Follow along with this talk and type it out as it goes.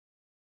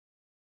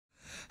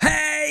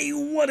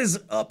What is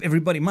up,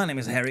 everybody? My name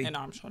is Harry. And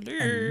I'm Charlotte.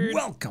 And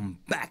welcome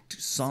back to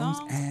Songs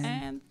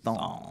and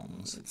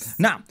Thongs.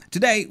 Now,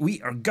 today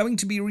we are going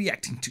to be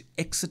reacting to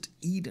Exit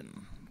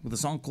Eden with a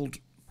song called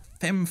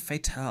Femme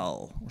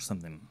Fatale or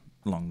something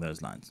along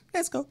those lines.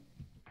 Let's go.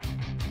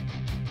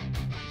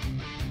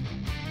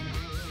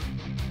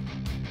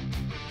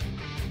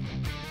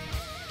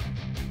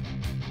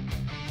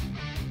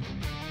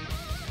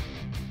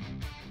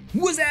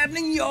 What's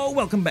happening, y'all?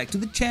 Welcome back to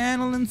the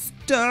channel and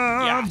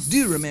stuff. Yes.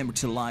 Do remember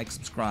to like,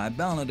 subscribe,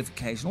 bell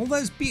notification, all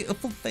those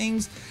beautiful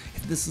things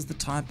if this is the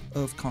type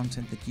of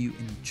content that you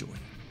enjoy.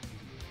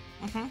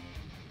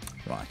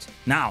 Right.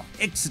 Now,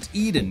 Exit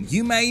Eden.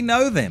 You may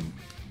know them,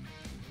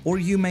 or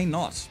you may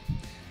not.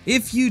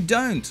 If you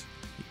don't,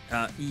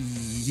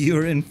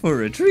 you're in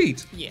for a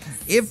treat. Yes.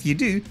 If you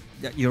do,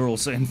 you're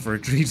also in for a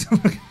treat.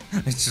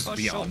 Let's just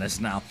be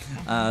honest now.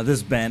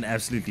 This band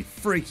absolutely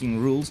freaking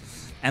rules.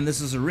 And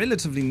this is a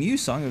relatively new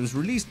song. It was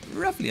released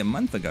roughly a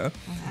month ago.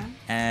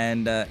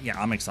 And yeah,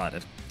 I'm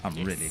excited. I'm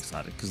really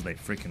excited because they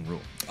freaking rule.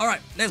 All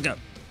right, let's go.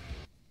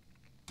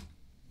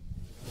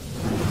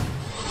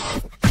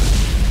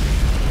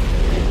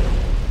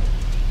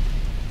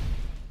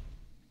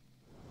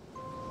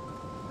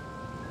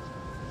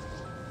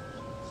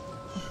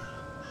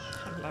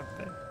 I love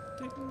that.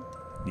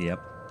 Yep.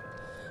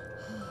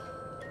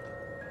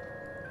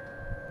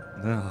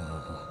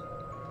 Oh.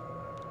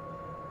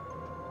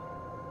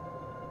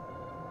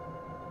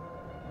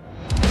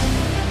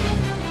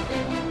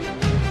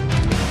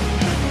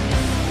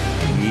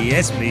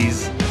 Yes,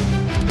 please.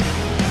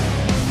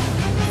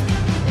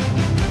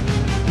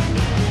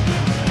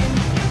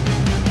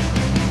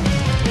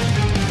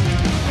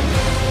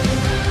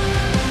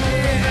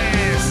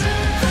 Yes.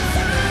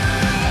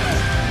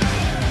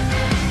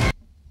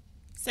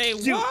 Say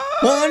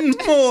what? One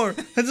more.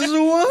 Just one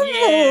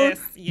more.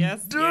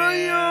 Yes.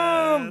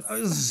 Damn. Yes.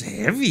 This is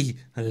heavy.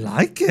 I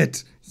like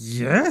it.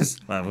 Yes.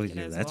 Well, we'll it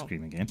hear as that well.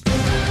 scream again.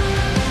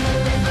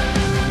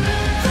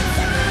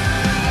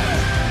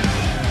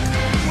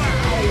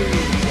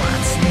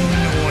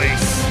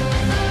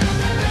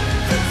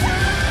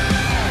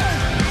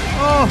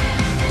 Oh,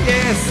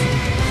 yes.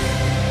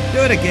 Do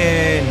it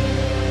again.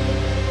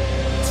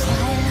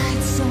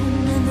 Twilight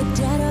zone in the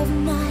dead of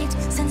night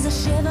sends a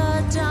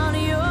shiver down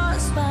your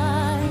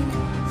spine.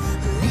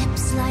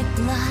 Lips like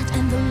blood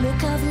and the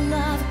look of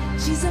love.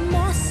 She's a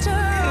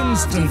master.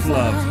 Instant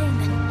love.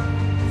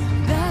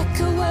 Back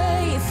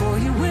away, for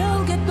you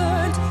will get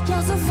burned.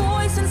 Yells a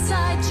voice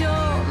inside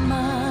your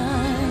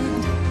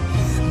mind,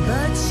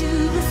 but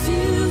you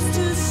refuse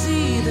to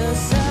see the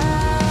sign.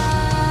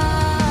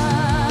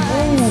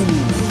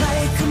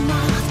 Like a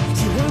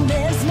moth, you will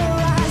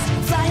mesmerize,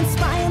 flying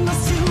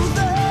spineless to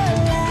the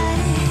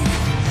light.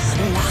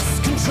 Lost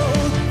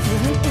control,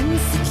 feeling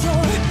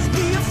insecure,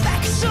 the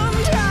affection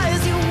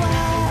drives you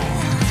wild.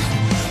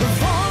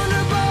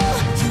 Vulnerable,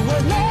 you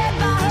are led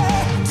by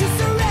her to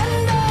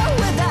surrender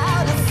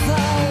without a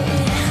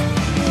fight.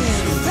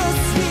 The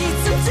sweet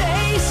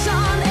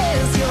temptation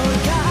is your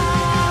guide.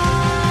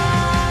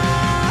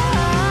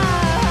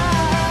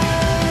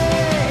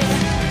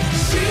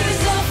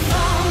 She's a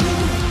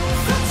femme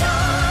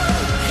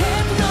fatale,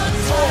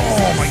 hypnotizes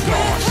Oh my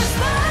gosh. with her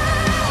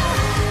smile.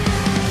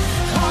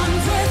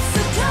 Armed with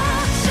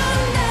seduction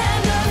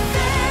and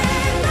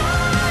affinity.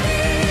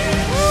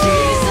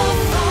 She's a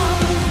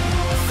femme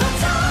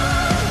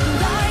fatale,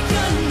 like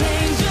an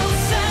angel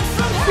sent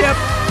from Yep.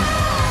 heaven.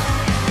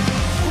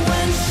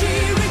 When she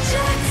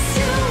rejects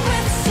you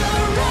with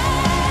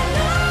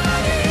serenity,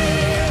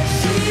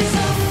 she's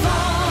a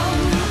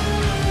femme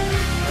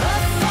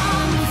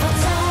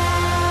fatale.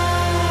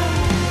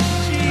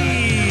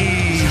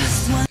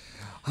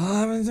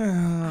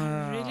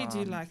 I really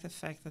do like the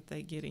fact that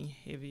they're getting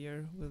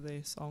heavier with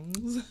their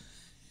songs.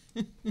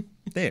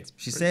 There,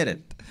 she said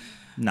it.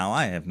 Now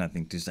I have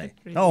nothing to say.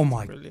 really Oh is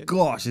my brilliant.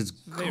 gosh, it's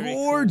Very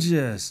cool.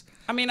 gorgeous.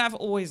 I mean, I've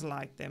always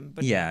liked them,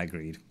 but Yeah,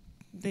 agreed.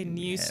 their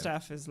new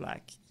stuff is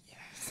like,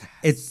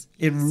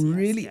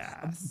 Really,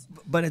 yes.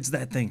 but it's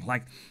that thing.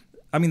 Like,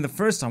 I mean, the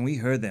first time we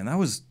heard them, that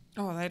was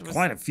oh, that was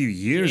quite a few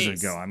years Yes,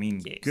 ago. I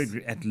mean, yes.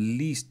 good, at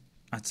least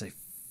I'd say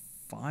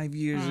 5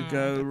 years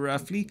ago,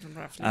 roughly.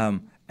 roughly.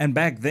 And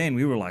back then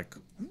we were like,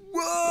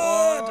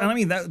 what? And I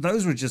mean,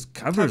 those were just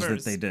covers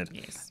that they did.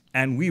 Yes.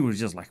 And we were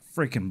just like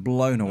freaking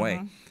blown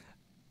away.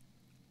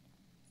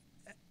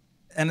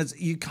 And it's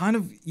you kind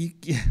of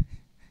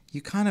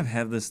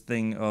have this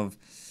thing of,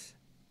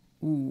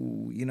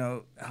 ooh, you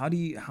know, how do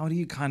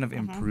you kind of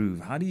improve?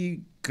 How do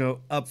you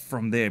go up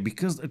from there?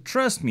 Because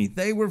trust me,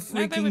 they were No,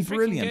 freaking, they were freaking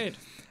brilliant. good.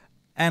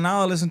 And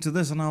I listened to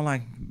this and I'm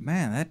like,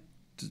 man,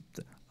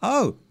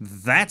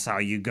 that's how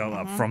you go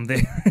up from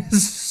there.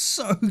 It's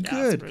so Yeah, it's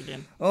good.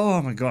 brilliant.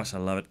 Oh my gosh, I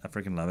love it. I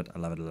freaking love it. I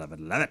love it. I love it.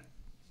 I love it.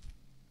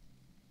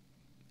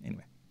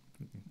 Anyway,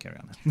 carry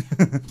on now.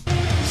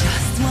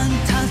 Just one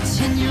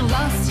touch and you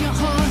lost your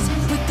horse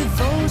with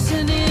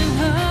devotion in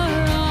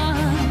her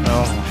arms.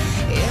 Oh,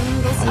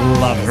 In those I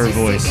love eyes her you see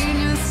voice.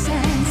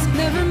 innocence,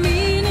 never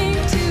meaning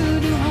to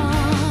do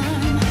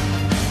harm.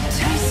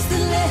 Taste the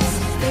lips,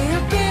 they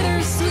are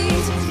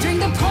bittersweet.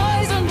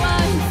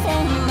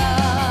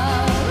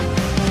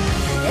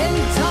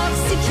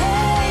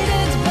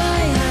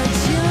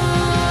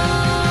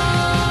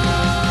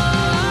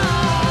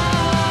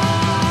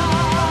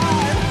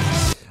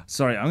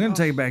 Sorry, I'm going to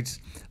take it back to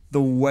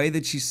the way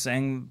that she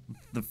sang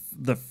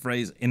the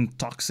phrase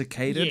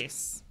intoxicated.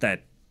 Yes.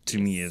 That to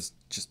me is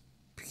just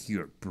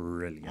pure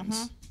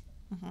brilliance.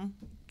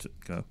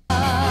 Go.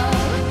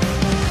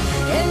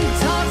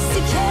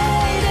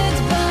 Intoxicated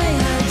by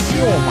her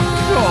Oh my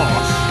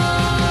gosh.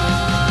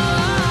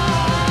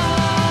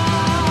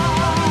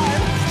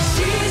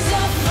 She's a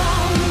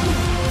femme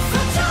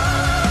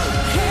fatale,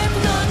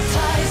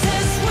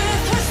 hypnotizes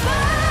with her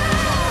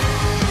spell,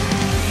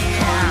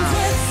 armed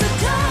with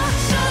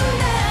seduction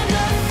and a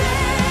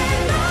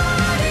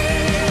melody.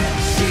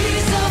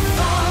 She's a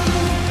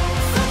femme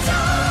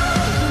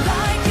fatale,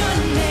 like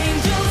an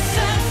angel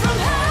sent from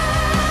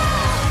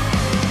hell.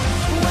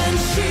 When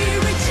she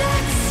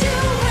rejects you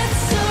with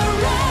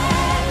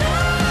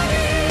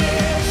serenity,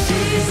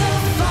 she's a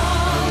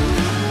femme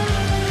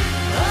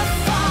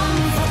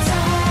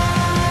fatale.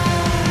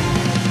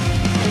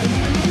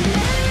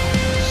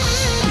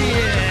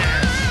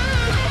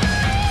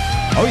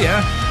 Oh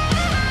yeah.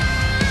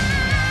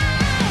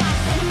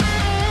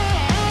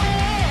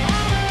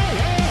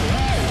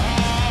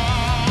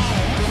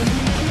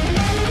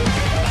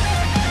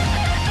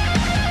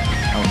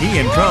 Oh, he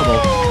in trouble.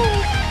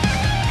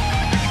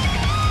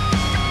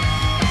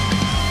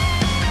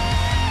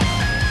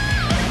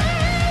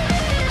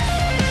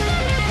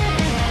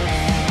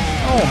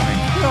 Oh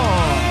my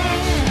god.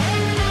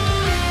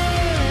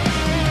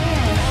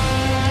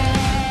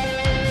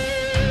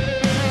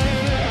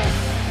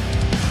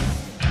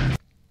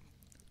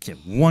 Okay,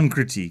 one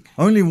critique,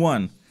 only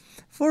one.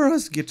 For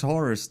us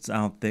guitarists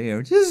out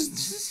there,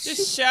 just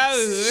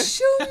show.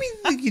 show me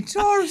the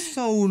guitar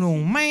solo,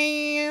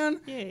 man.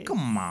 Yes.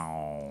 Come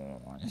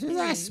on,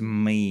 that's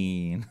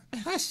mean.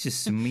 That's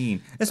just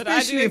mean, I do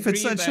especially if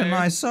it's agree, such a though.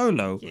 nice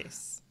solo.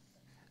 Yes.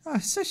 Oh,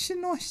 such a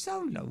nice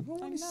solo. I I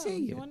want to know. see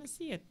You it. want to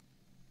see it.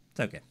 It's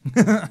okay.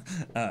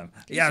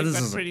 Yeah, You've this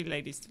got is. pretty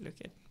ladies to look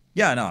at.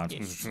 Yeah, no,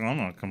 Yes. I'm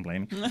not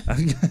complaining.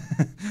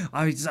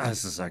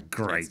 This is a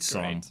great It's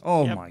song. great.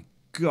 Oh Yep. my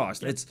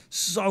gosh, it's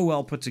so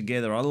well put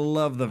together. I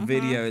love the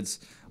video. It's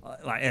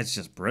it's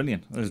just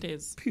brilliant. It's It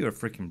is. pure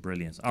freaking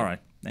brilliance. All right,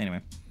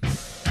 anyway.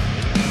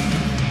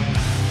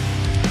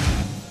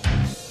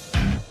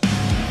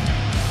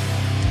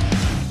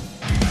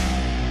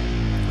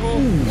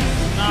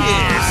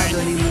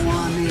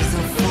 Pardonnez-moi mes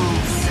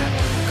offenses,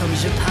 comme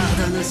je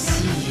pardonne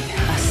aussi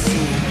à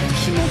ceux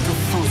qui m'ont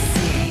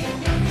offensé.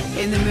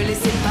 Et ne me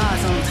laissez pas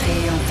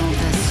entrer en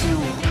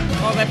tentation.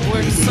 Oh, that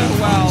works so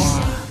well.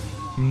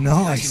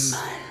 Nice.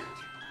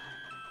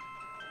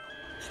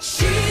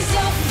 She's a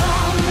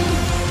femme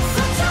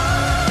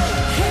fatale,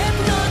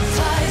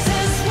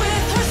 hypnotizes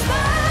with her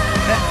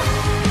spell,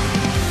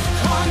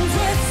 armed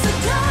with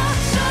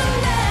seduction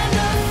and a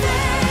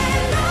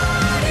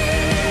melody.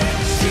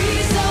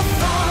 She's a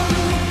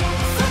femme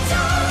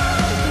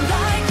fatale,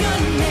 like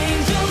an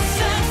angel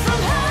sent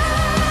from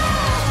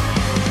hell.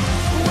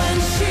 When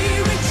she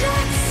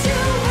rejects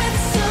you with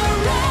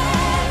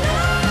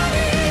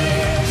serenity,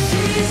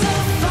 she's a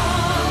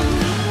femme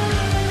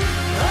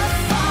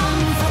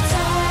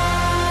fatale.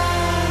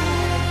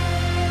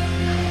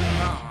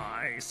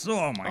 Nice.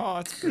 Oh my Oh,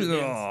 it's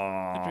brilliant.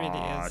 It really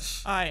gosh.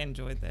 is. I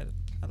enjoyed that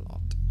a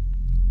lot.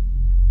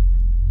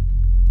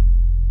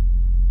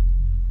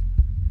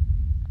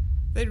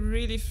 They're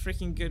really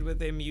freaking good with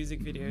their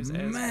music videos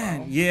as Man,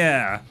 well.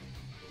 yeah. so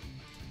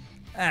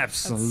good.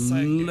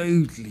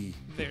 Absolutely.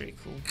 Very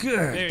cool.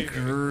 Good Very, very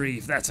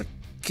grief. That's a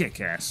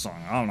kick-ass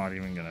song. I'm not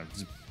even going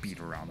to beat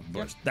around the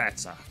bush.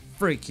 That's a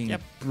freaking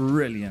Yep.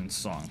 brilliant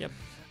song. Yep.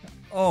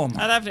 Oh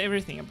my. I loved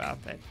everything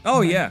about that.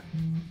 Oh yeah. So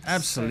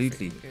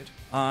Absolutely. freaking good.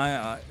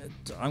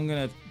 I'm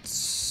going to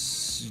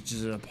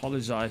just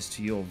apologize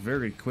to you all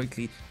very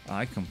quickly.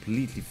 I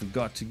completely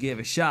forgot to give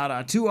a shout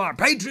out to our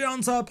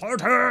Patreon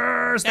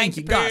supporters. Thank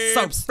you guys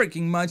so peeps.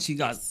 freaking much. You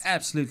guys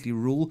absolutely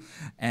rule.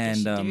 And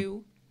Yes,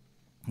 you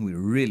do. we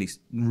really,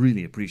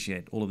 really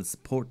appreciate all of the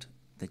support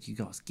that you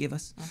guys give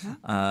us.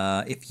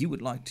 If you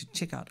would like to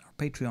check out our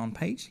Patreon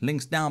page,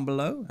 links down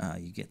below.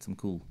 You get some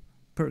cool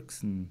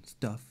perks and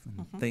stuff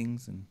and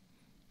things and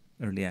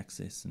early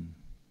access and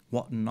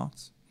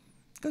whatnots.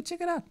 Go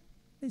check it out.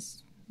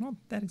 It's not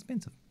that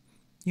expensive.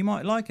 You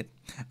might like it.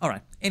 All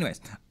right. Anyways,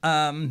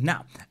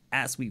 now,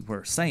 as we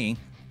were saying,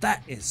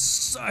 that is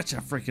such a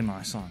freaking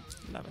nice song.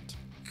 Love it.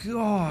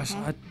 Gosh,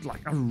 I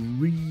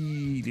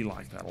really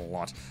like that a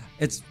lot.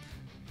 It's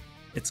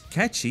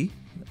catchy.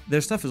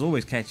 Their stuff is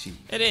always catchy,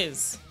 It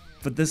is.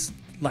 but this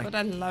But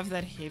I love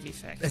that heavy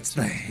factor. it's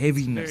the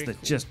heaviness Very that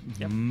cool. just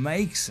Yep.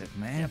 makes it,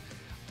 man.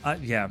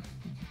 Yeah,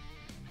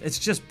 it's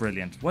just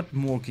brilliant. What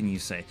more can you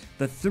say?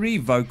 The three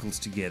vocals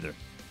together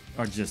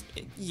are just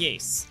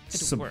Yes, it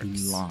sublime.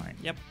 works.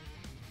 Yep.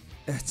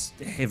 it's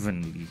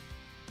heavenly.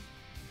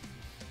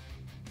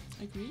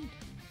 Agreed.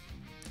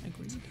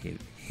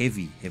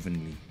 Heavy,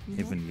 heavenly,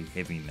 heavenly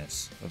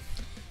heaviness of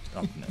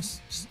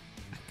upness. Just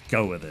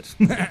go with it.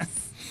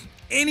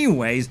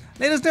 Anyways,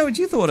 let us know what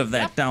you thought of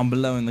that down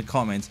below in the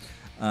comments.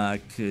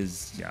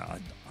 Cause yeah,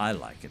 I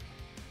like it.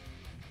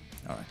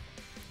 All right,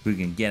 we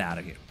can get out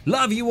of here.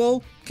 Love you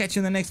all. Catch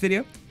you in the next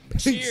video.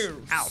 Peace Cheers.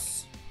 out.